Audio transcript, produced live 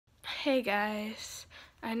Hey guys,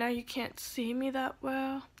 I know you can't see me that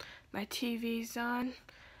well. My TV's on.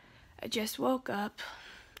 I just woke up.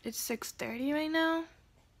 It's 6:30 right now.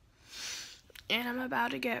 And I'm about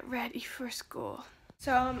to get ready for school.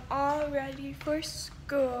 So I'm all ready for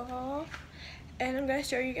school. And I'm going to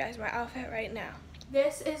show you guys my outfit right now.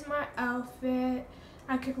 This is my outfit.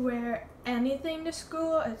 I could wear anything to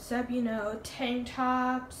school except, you know, tank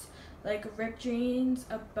tops, like ripped jeans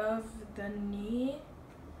above the knee.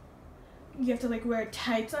 You have to like wear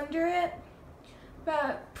tights under it.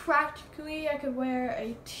 But practically I could wear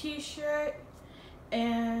a t-shirt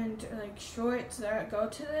and like shorts that go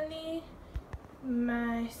to the knee.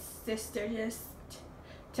 My sister just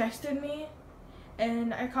texted me,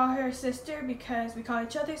 and I call her sister because we call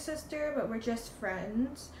each other sister, but we're just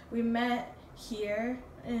friends. We met here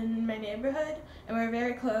in my neighborhood and we're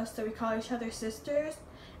very close, so we call each other sisters.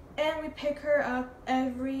 And we pick her up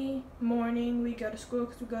every morning we go to school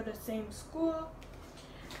because we go to the same school.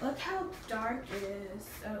 Look how dark it is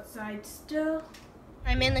outside still.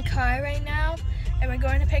 I'm in the car right now and we're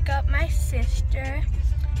going to pick up my sister.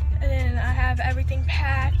 And I have everything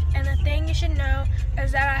packed. And the thing you should know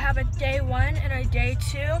is that I have a day 1 and a day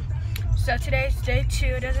 2. So today's day 2.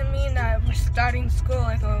 It doesn't mean that we're starting school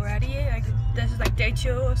like already. Like this is like day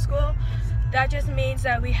 2 of school. That just means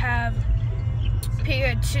that we have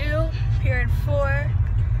period 2, period 4,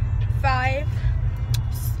 5,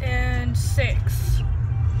 and 6.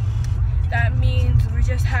 That means we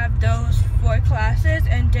just have those 4 classes,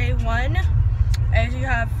 and day 1 is you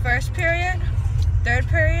have first period, 3rd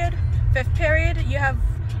period, 5th period. You have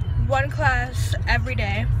 1 class every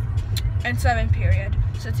day, and 7th period.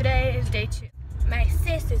 So today is day 2. My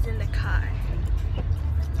sis is in the car.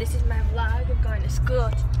 This is my vlog of going to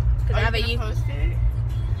school. Cause I have a post it?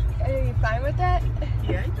 Are you fine with that?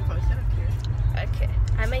 Yeah, you can post it up here. Okay,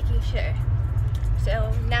 I'm making sure.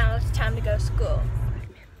 So now it's time to go to school. I'm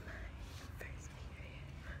in my first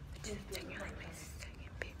period, which is technically my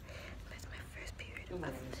second period, but it's my first period of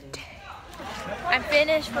the day. I'm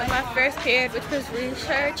finished with my first period, which was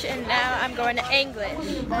research, and now I'm going to English.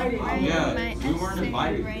 Yeah, we weren't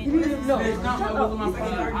invited.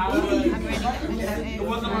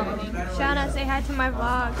 Shauna, say hi to my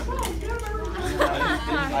vlog.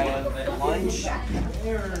 Alyssa,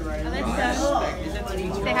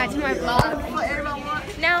 say hi to my vlog.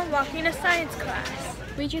 Now I'm walking to science class.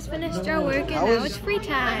 We just finished our work and now it's free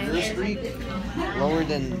time. This week, lower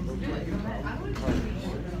than.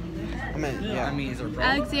 I mean, yeah. I mean,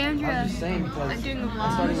 Alexandra, I'm just saying because I'm doing a I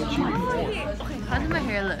started vlog. with you before. Okay, how does my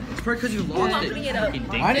hair look? It's probably because you lost it.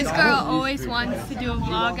 This girl always wants to do a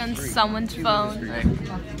vlog on someone's phone.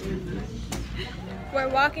 We're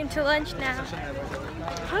walking to lunch now.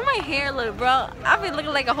 How does my hair look, bro? I've been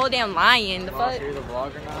looking like a whole damn lion. The fuck? You're the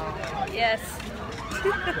vlogger now? Yes.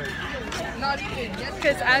 Not even.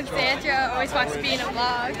 Because Alexandra always wants to be in a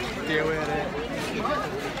vlog. Deal with it.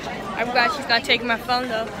 I'm glad she's not taking my phone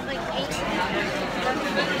though. We're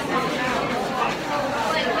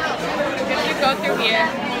gonna go through here.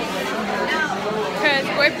 Because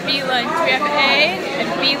we're B lunch. We have A and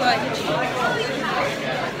B lunch.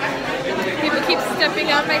 People keep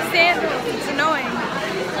stepping on my sandals. It's annoying.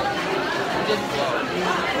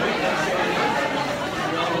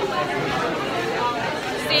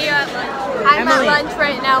 See you at lunch. I'm at lunch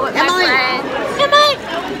right now with my friend.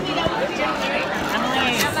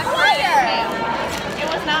 It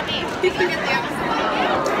was not me.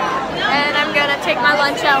 And I'm gonna take my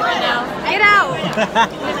lunch out right now. Get out!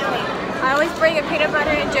 I always bring a peanut butter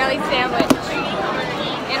and jelly sandwich.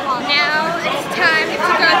 And now it's time to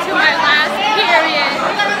go to my last period.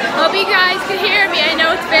 Hope you guys can hear me. I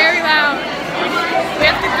know it's very loud. We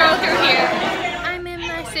have to go through here. I'm in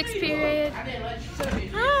my 6th period.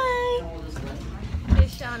 Hi!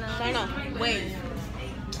 It's Shauna. Shauna, wait.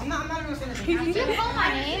 I'm not even gonna finish.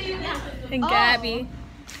 And Gabby.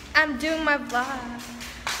 I'm doing my vlog.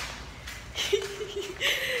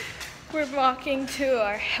 We're walking to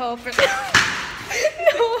our helper.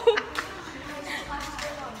 No!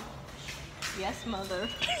 Yes, mother.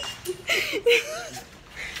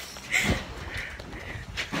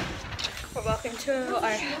 We're walking to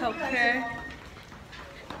our helper.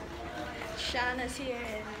 Shauna's here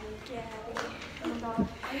and Gabby.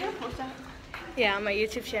 Are you gonna post that? Yeah, on my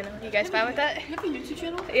YouTube channel. You guys fine with that? You have a YouTube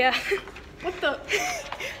channel? Yeah. What the?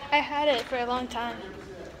 I had it for a long time.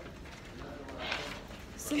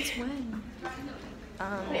 Since when?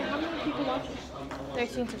 Wait, how many people watch it?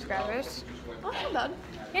 13 subscribers. Oh, not bad.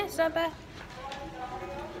 Yeah, it's not bad.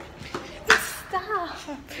 Stop.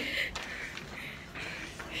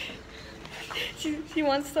 She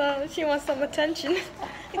wants some attention.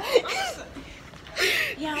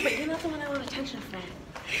 Yeah, but you're not the one I want attention from.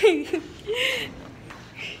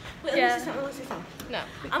 Wait, Yeah. let me say something. No.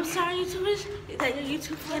 I'm sorry, YouTubers, that your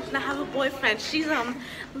YouTube friend did not have a boyfriend. She's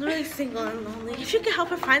literally single and lonely. If you could help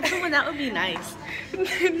her find someone, that would be nice.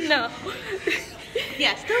 No.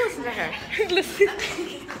 Yeah, still listen to her. Listen.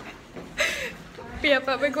 Yeah,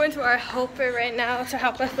 but we're going to our helper right now to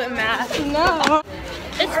help us with math. No.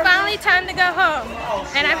 It's finally time to go home,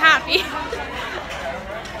 and I'm happy.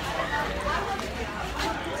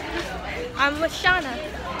 I'm with Shauna.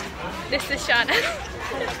 This is Shauna.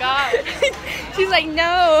 Oh my god. She's like,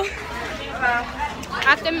 no. I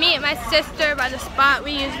have to meet my sister by the spot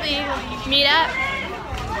we usually meet at.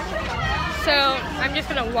 So I'm just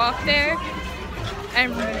gonna walk there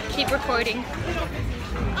and keep recording.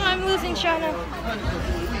 Oh, I'm losing Shauna.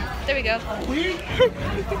 There we go.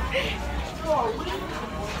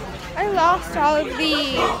 I lost all of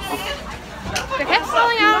these. They kept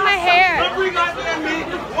falling out of my hair.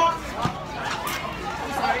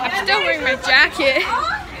 I'm still wearing my jacket.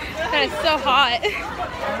 And it's so hot.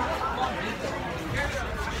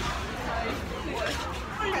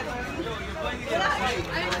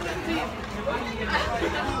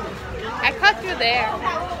 I cut through there.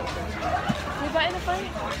 We got in a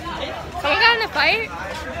fight? Someone got in a fight?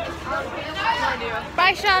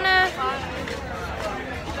 Bye, Shauna.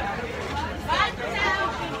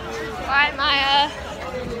 Bye, Maya.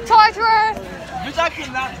 Torturer. Bitch, I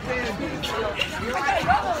cannot stand this.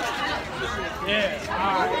 Yeah.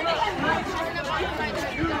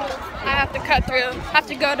 I have to cut through. Have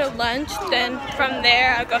to go to lunch. Then from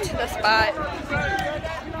there, I'll go to the spot.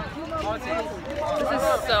 This is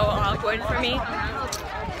so awkward for me.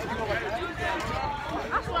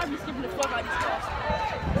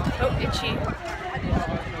 Oh, itchy.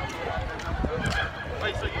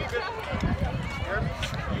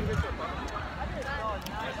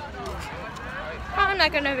 I'm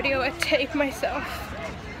not gonna videotape myself.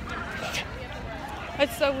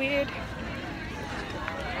 It's so weird.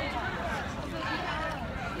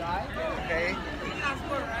 Okay.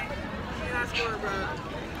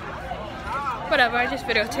 Whatever, I just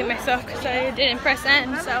videotaped myself because I didn't press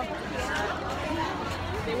end, so.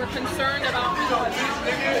 They were concerned about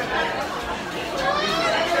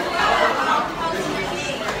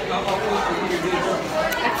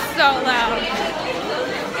It's so loud.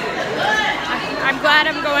 I'm glad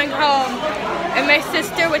I'm going home. And my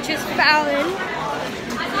sister, which is Fallon.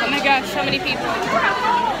 Oh my gosh, so many people.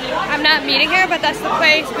 I'm not meeting her, but that's the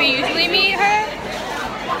place we usually meet her.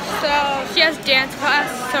 So she has dance class,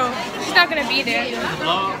 so she's not gonna be there.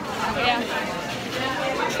 Yeah.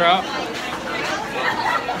 Trout.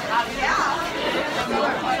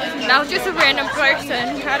 That was just a random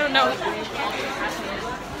person. I don't know.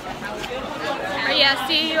 But yeah,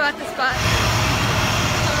 see you at the spot.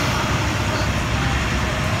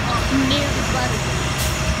 Near the spot.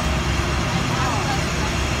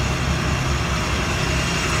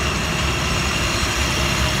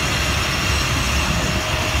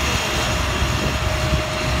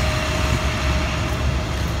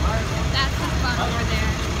 That's the spot over there.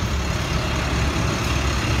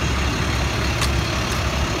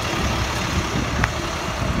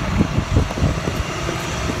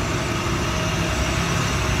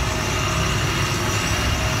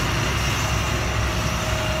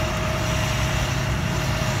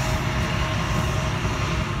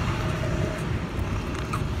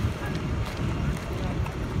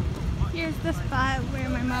 Here's the spot where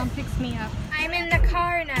my mom picks me up. I'm in the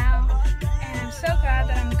car now, and I'm so glad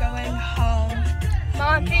that I'm going home.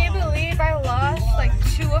 Mom, can you believe I lost like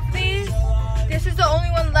 2 of these? This is the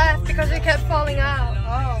only one left because they kept falling out.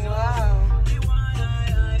 Oh, wow.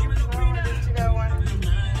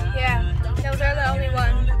 Yeah, those are the only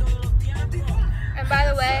ones. And by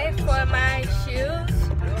the way, for my shoes,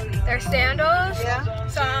 they're sandals. Yeah.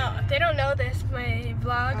 So they don't know this, my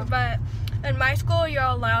vlog, but in my school, you're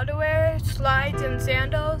allowed to wear slides and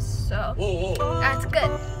sandals, so that's good.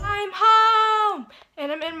 I'm home!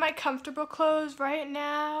 And I'm in my comfortable clothes right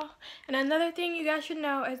now. And another thing you guys should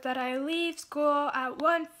know is that I leave school at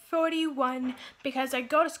 1:41 because I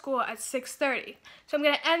go to school at 6:30. So I'm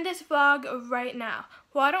gonna end this vlog right now.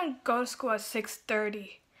 Well, I don't go to school at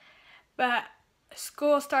 6:30, but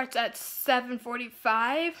school starts at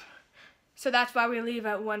 7:45, so that's why we leave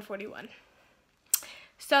at 1:41.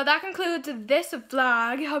 So that concludes this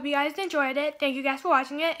vlog. Hope you guys enjoyed it. Thank you guys for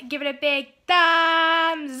watching it. Give it a big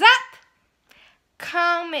thumbs up.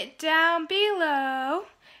 Comment down below.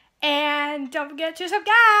 And don't forget to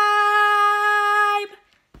subscribe.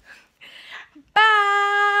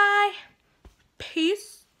 Bye.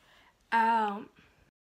 Peace out.